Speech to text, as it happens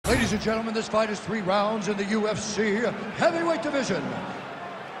Ladies and gentlemen, this fight is 3 rounds in the UFC heavyweight division.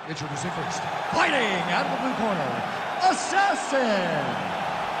 Introducing first, fighting out of the blue corner, Assassin.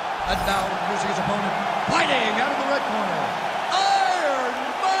 And now introducing his opponent, fighting out of the red corner, Iron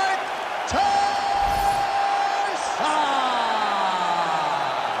Mike Tyson.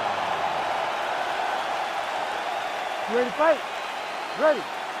 You ready to fight? Ready.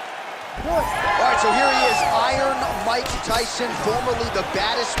 Do it. All right, so here he is, Iron Mike Tyson, formerly the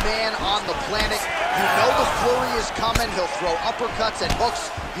baddest man on the planet. You know the flurry is coming. He'll throw uppercuts and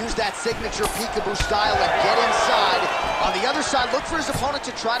hooks, use that signature peekaboo style and get inside. On the other side, look for his opponent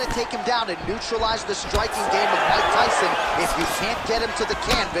to try to take him down and neutralize the striking game of Mike Tyson. If you can't get him to the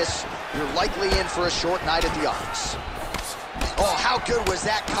canvas, you're likely in for a short night at the office. Oh, how good was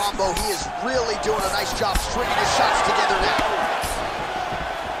that combo? He is really doing a nice job stringing his shots together now.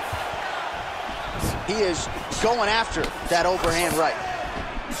 He is going after that overhand right.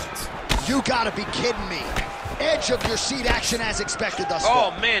 You gotta be kidding me. Edge of your seat action as expected thus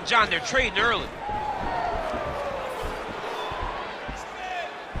far. Oh man, John, they're trading early.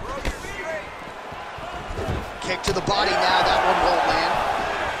 Kick to the body now, that one won't land.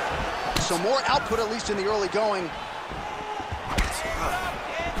 So more output, at least in the early going.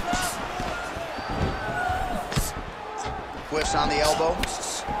 Whiffs on the elbow.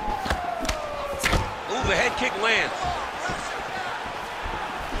 Ooh, the head kick lands.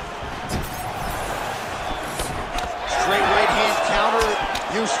 Straight right hand counter,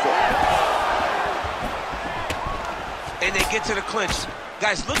 useful. And they get to the clinch.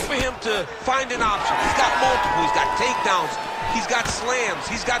 Guys, look for him to find an option. He's got multiple. He's got takedowns. He's got slams.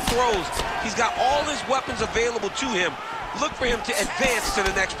 He's got throws. He's got all his weapons available to him. Look for him to advance to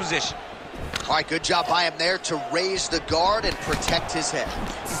the next position. All right, good job by him there to raise the guard and protect his head.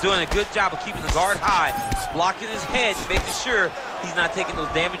 He's doing a good job of keeping the guard high, blocking his head, making sure he's not taking those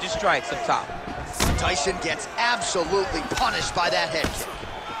damaging strikes up top. Tyson gets absolutely punished by that head kick.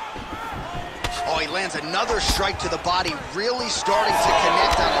 Oh, he lands another strike to the body, really starting to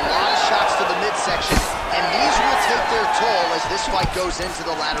connect on a lot of shots to the midsection, and these will take their toll as this fight goes into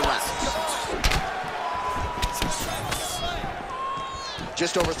the latter rounds.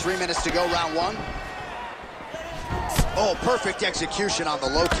 Just over 3 minutes to go, round one. Oh, perfect execution on the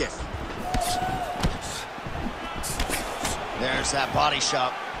low kick. There's that body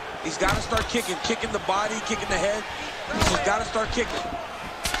shot. He's got to start kicking the body, kicking the head. He's just got to start kicking.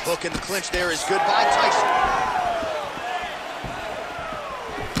 Hook in the clinch there is good by Tyson.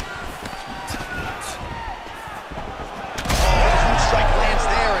 Oh, huge strike lands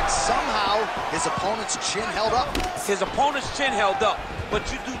there, and somehow his opponent's chin held up. His opponent's chin held up,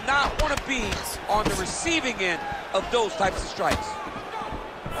 but you do not want to be on the receiving end of those types of strikes.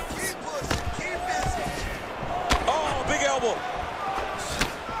 Oh, big elbow.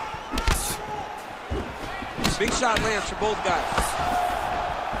 Big shot lands for both guys.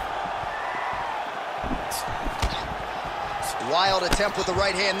 Wild attempt with the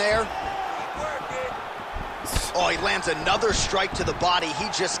right hand there. Oh, he lands another strike to the body. He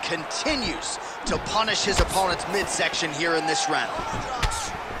just continues to punish his opponent's midsection here in this round.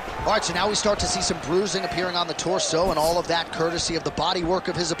 All right, so now we start to see some bruising appearing on the torso, and all of that courtesy of the body work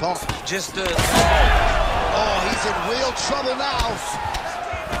of his opponent. Oh, he's in real trouble now.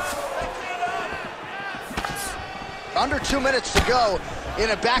 Under 2 minutes to go in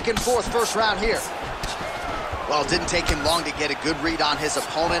a back-and-forth first round here. Well, it didn't take him long to get a good read on his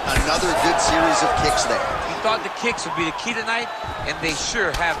opponent. Another good series of kicks there. He thought the kicks would be the key tonight, and they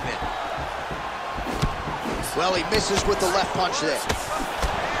sure have been. Well, he misses with the left punch there.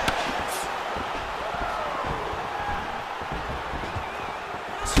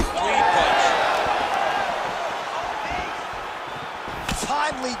 Clean punch.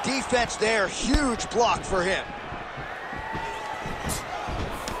 Timely defense there. Huge block for him.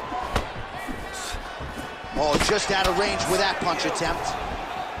 Oh, just out of range with that punch attempt.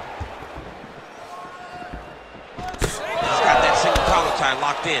 He's got that single collar tie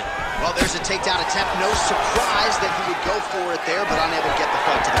locked in. Well, there's a takedown attempt. No surprise that he would go for it there, but unable to get the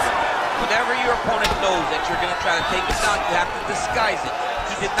fight to the ground. Whenever your opponent knows that you're going to try to take him down, you have to disguise it.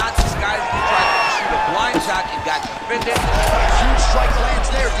 He did not disguise it. He tried to shoot a blind shot and got defended. Huge strike lands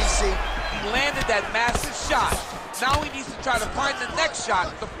there, DC. He landed that massive shot. Now he needs to try to find the next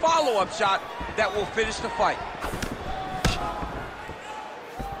shot, the follow-up shot that will finish the fight.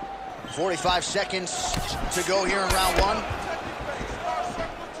 45 seconds to go here in round one.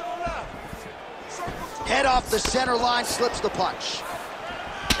 Head off the center line, slips the punch.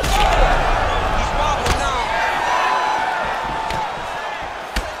 He's wobbling now.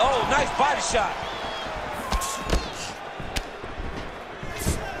 Oh, nice body shot.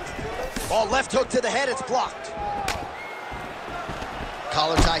 Oh, left hook to the head, it's blocked.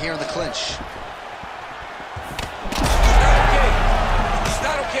 Collar tie here in the clinch. He's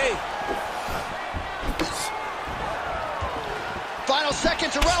not okay. Final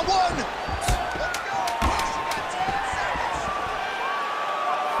seconds of round one.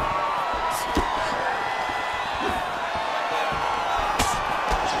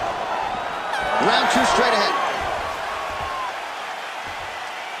 Round two straight ahead.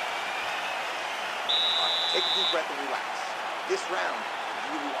 Take a deep breath and relax. This round,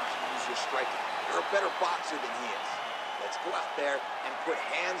 you really want you to use your striking. You're a better boxer than he is. Let's go out there and put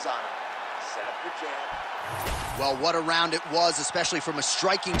hands on him. Set up your jab. Well, what a round it was, especially from a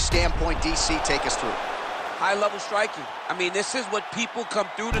striking standpoint. DC, take us through. High-level striking. I mean, this is what people come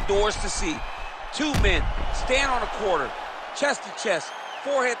through the doors to see. Two men stand on a quarter, chest to chest,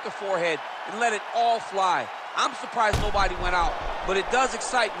 forehead to forehead, and let it all fly. I'm surprised nobody went out, but it does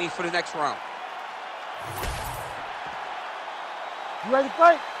excite me for the next round. You ready to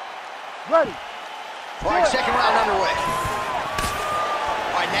fight? Ready. All right, second round underway.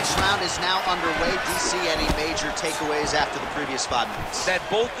 All right, next round is now underway. DC, any major takeaways after the previous 5 minutes? That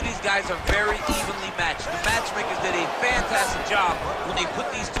both of these guys are very evenly matched. The matchmakers did a fantastic job when they put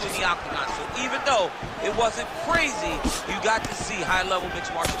these two in the octagon. So even though it wasn't crazy, you got to see high-level mixed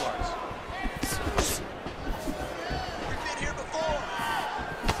martial arts.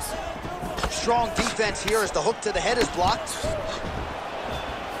 Strong defense here as the hook to the head is blocked.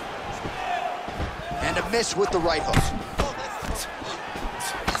 And a miss with the right hook.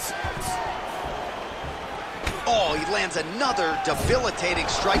 Oh, he lands another debilitating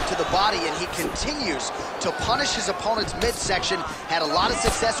strike to the body, and he continues to punish his opponent's midsection. Had a lot of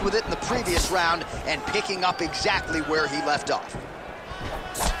success with it in the previous round and picking up exactly where he left off.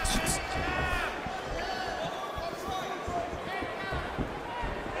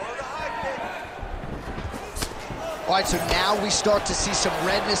 All right, so now we start to see some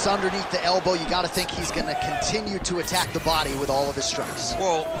redness underneath the elbow. You got to think he's going to continue to attack the body with all of his strikes.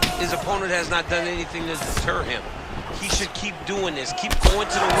 Well, his opponent has not done anything to deter him. He should keep doing this, keep going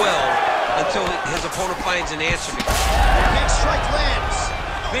to the well until his opponent finds an answer. Big strike lands.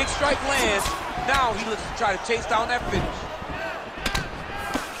 Big strike lands. Now he looks to try to chase down that finish.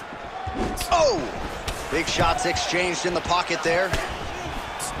 Oh! Big shots exchanged in the pocket there.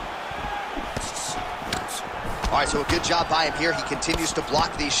 All right, so a good job by him here. He continues to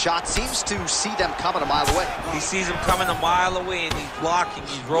block these shots. Seems to see them coming a mile away. He sees them coming a mile away, and he's blocking,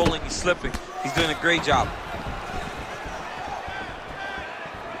 he's rolling, he's slipping. He's doing a great job.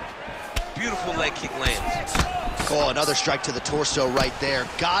 Beautiful leg kick lands. Oh, another strike to the torso right there.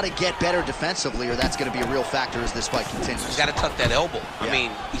 Got to get better defensively, or that's going to be a real factor as this fight continues. He's got to tuck that elbow. Yeah. I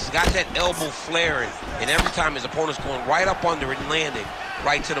mean, he's got that elbow flaring, and every time his opponent's going right up under it and landing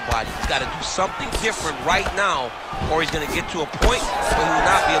right to the body. He's got to do something different right now, or he's going to get to a point where he will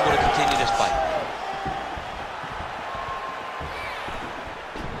not be able to continue this fight.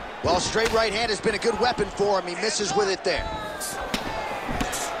 Well, straight right hand has been a good weapon for him. He misses with it there.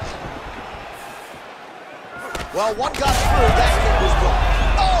 Well, one got through. That kick was blocked.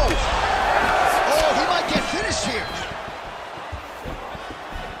 Oh! Oh, he might get finished here.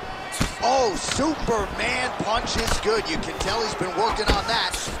 Oh, Superman punch is good. You can tell he's been working on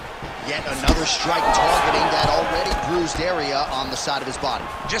that. Yet another strike targeting that already bruised area on the side of his body.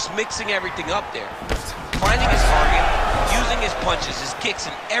 Just mixing everything up there. Finding his target, using his punches, his kicks,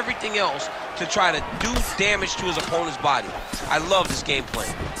 and everything else to try to do damage to his opponent's body. I love this game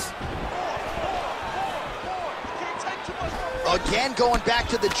plan. Again, going back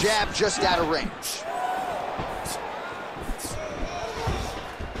to the jab just out of range.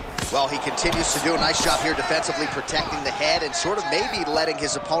 Well, he continues to do a nice job here defensively, protecting the head and sort of maybe letting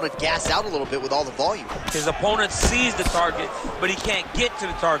his opponent gas out a little bit with all the volume. His opponent sees the target, but he can't get to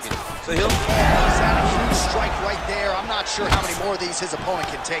the target. So he's had a huge strike right there. I'm not sure how many more of these his opponent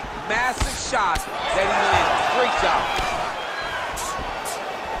can take. Massive shot that he lands. Great job.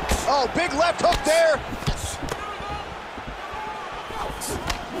 Oh, big left hook there.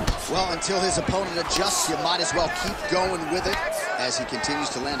 Well, until his opponent adjusts, you might as well keep going with it as he continues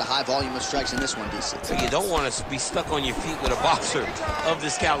to land a high volume of strikes in this one, DC. So you don't want to be stuck on your feet with a boxer of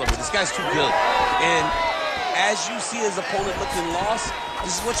this caliber. This guy's too good. And as you see his opponent looking lost,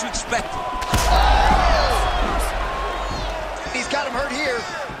 this is what you expect. Oh! He's got him hurt here.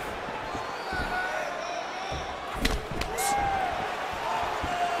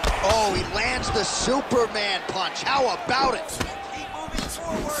 Oh, he lands the Superman punch. How about it? Keep moving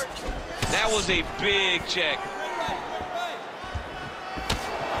forward. That was a big check.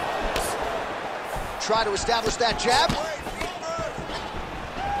 Try to establish that jab.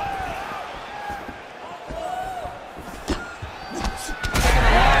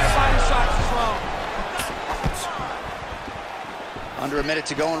 Under a minute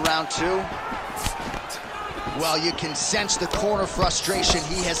to go in round 2. Well, you can sense the corner frustration.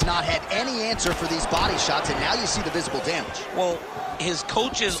 He has not had any answer for these body shots, and now you see the visible damage. Well, his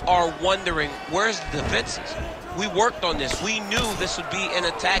coaches are wondering, where's the defenses? We worked on this. We knew this would be an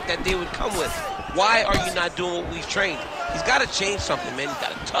attack that they would come with. Why are you not doing what we've trained? He's got to change something, man. He's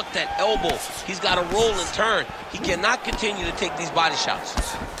got to tuck that elbow. He's got to roll and turn. He cannot continue to take these body shots.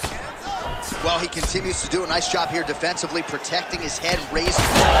 Well, he continues to do a nice job here defensively, protecting his head, raising.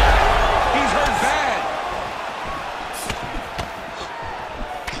 He's hurt bad.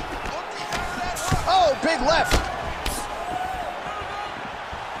 Oh, big left.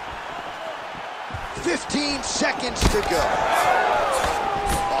 15 seconds to go.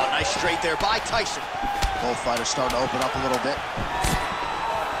 Oh, nice straight there by Tyson. Both fighters starting to open up a little bit.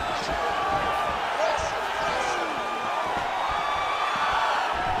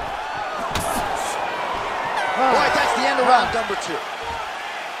 All right, that's the end of round number 2.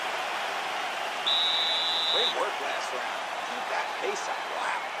 Great work last round. Keep that pace up.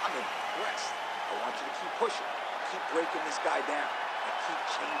 Wow, I'm impressed. I want you to keep pushing. Keep breaking this guy down. And keep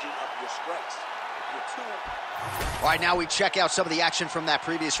changing up your strikes. All right, now we check out some of the action from that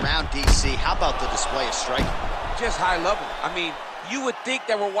previous round, DC. How about the display of striking? Just high level. I mean, you would think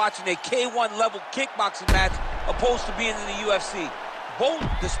that we're watching a K1 level kickboxing match opposed to being in the UFC. Both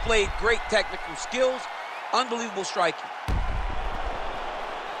displayed great technical skills, unbelievable striking.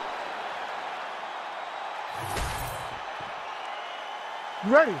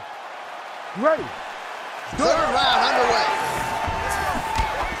 Ready. Ready. Third round underway.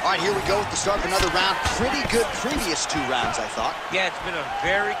 All right, here we go with the start of another round. Pretty good previous 2 rounds, I thought. Yeah, it's been a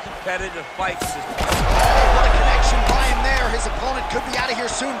very competitive fight to this point. Oh, what a connection by him there. His opponent could be out of here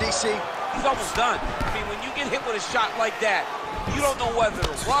soon, DC. He's almost done. I mean, when you get hit with a shot like that, you don't know whether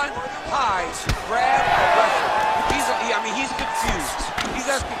to run, hide, grab, or wrestle. He's confused. He's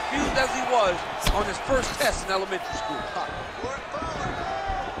as confused as he was on his first test in elementary school.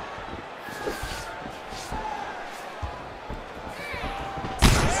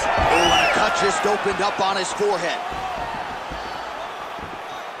 Just opened up on his forehead.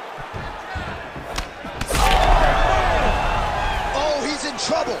 Oh, he's in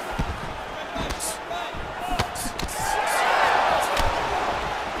trouble.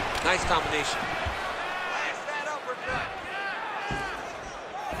 Nice combination.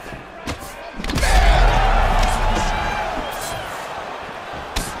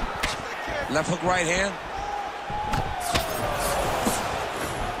 Left hook, right hand.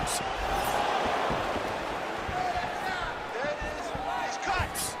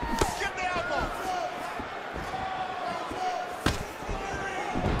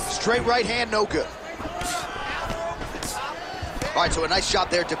 Straight right hand, no good. All right, so a nice job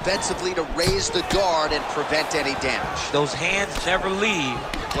there defensively to raise the guard and prevent any damage. Those hands never leave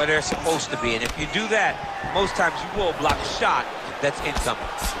where they're supposed to be, and if you do that, most times you will block a shot that's incoming.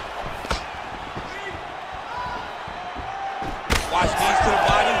 Watch knees to the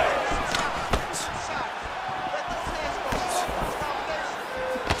body.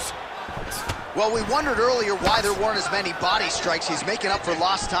 Well, we wondered earlier why there weren't as many body strikes. He's making up for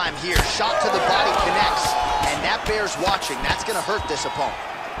lost time here. Shot to the body connects, and that bears watching. That's going to hurt this opponent.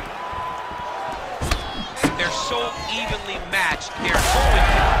 They're so evenly matched. They're hoping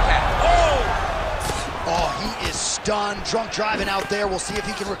to attack. Oh, he is stunned. Drunk driving out there. We'll see if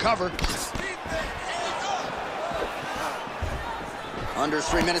he can recover. Under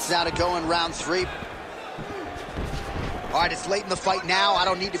 3 minutes now to go in round 3. All right, it's late in the fight now. I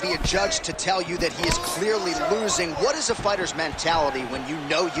don't need to be a judge to tell you that he is clearly losing. What is a fighter's mentality when you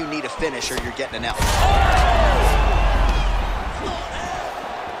know you need a finish or you're getting an L?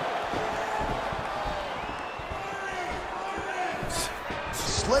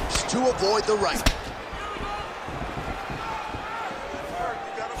 Slips to avoid the right.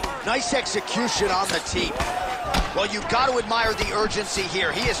 Nice execution on the tee. Well, you've got to admire the urgency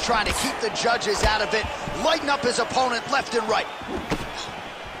here. He is trying to keep the judges out of it, lighten up his opponent left and right.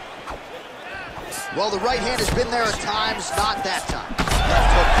 Well, the right hand has been there at times, not that time.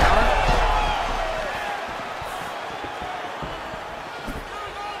 Left hook counter.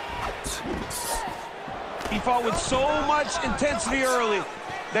 He fought with so much intensity early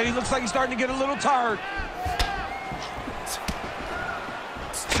that he looks like he's starting to get a little tired.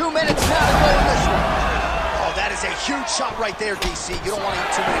 2 minutes now to go in this one. Oh, that is a huge shot right there, DC. You don't want to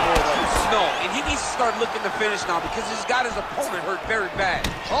eat too many more of those. No, and he needs to start looking to finish now because he's got his opponent hurt very bad.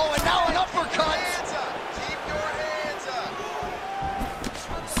 Oh, and now an uppercut. Hands up. Keep your hands up.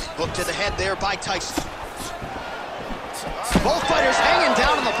 Hook to the head there by Tyson. Both fighters hanging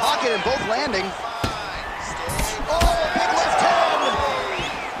down in the pocket and both landing. Oh, big left hand.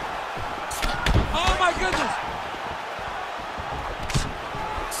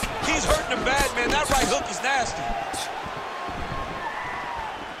 man, that right hook is nasty.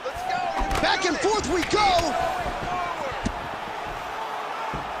 Let's go. Back and forth we go.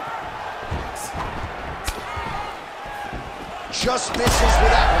 Just misses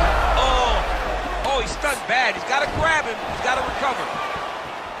with that one. Oh, he's stunned bad. He's got to grab him. He's got to recover.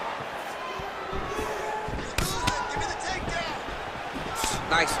 Give me the takedown.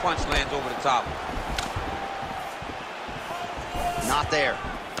 Nice punch lands over the top. Not there.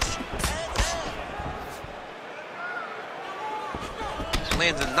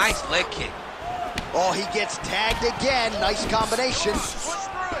 Lands a nice leg kick. Oh, he gets tagged again. Nice combination. Push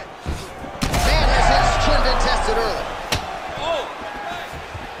through it. Man has his chin been tested early. Oh,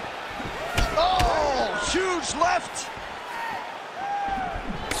 Oh, huge left.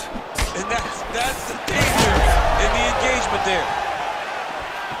 and that's the danger in the engagement there.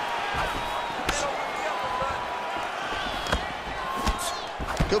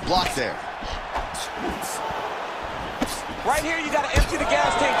 Good block there. Right here, you got to empty the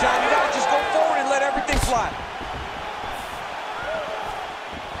gas tank, John. You got to just go forward and let everything fly.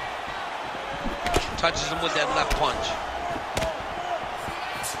 Touches him with that left punch.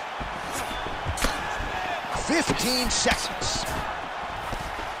 15 seconds.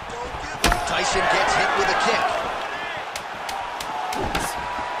 Tyson gets hit with a kick.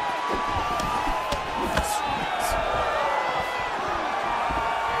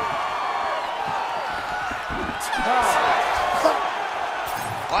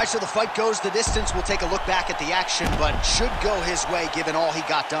 All right, so the fight goes the distance. We'll take a look back at the action, but should go his way given all he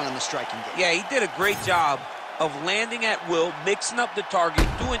got done in the striking game. Yeah, he did a great job of landing at will, mixing up the target,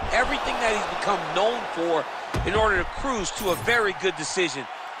 doing everything that he's become known for in order to cruise to a very good decision.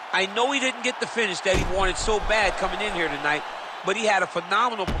 I know he didn't get the finish that he wanted so bad coming in here tonight, but he had a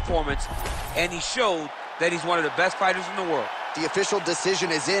phenomenal performance, and he showed that he's one of the best fighters in the world. The official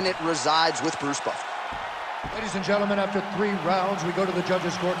decision is in. It resides with Bruce Buffer. Ladies and gentlemen, after 3 rounds, we go to the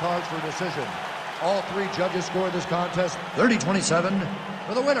judges' scorecards for a decision. All 3 judges scored this contest 30-27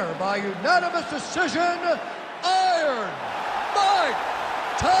 for the winner by unanimous decision, Iron Mike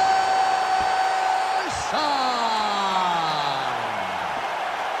Tyson!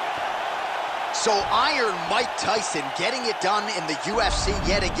 So Iron Mike Tyson getting it done in the UFC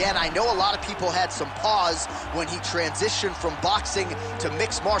yet again. I know a lot of people had some pause when he transitioned from boxing to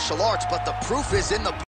mixed martial arts, but the proof is in the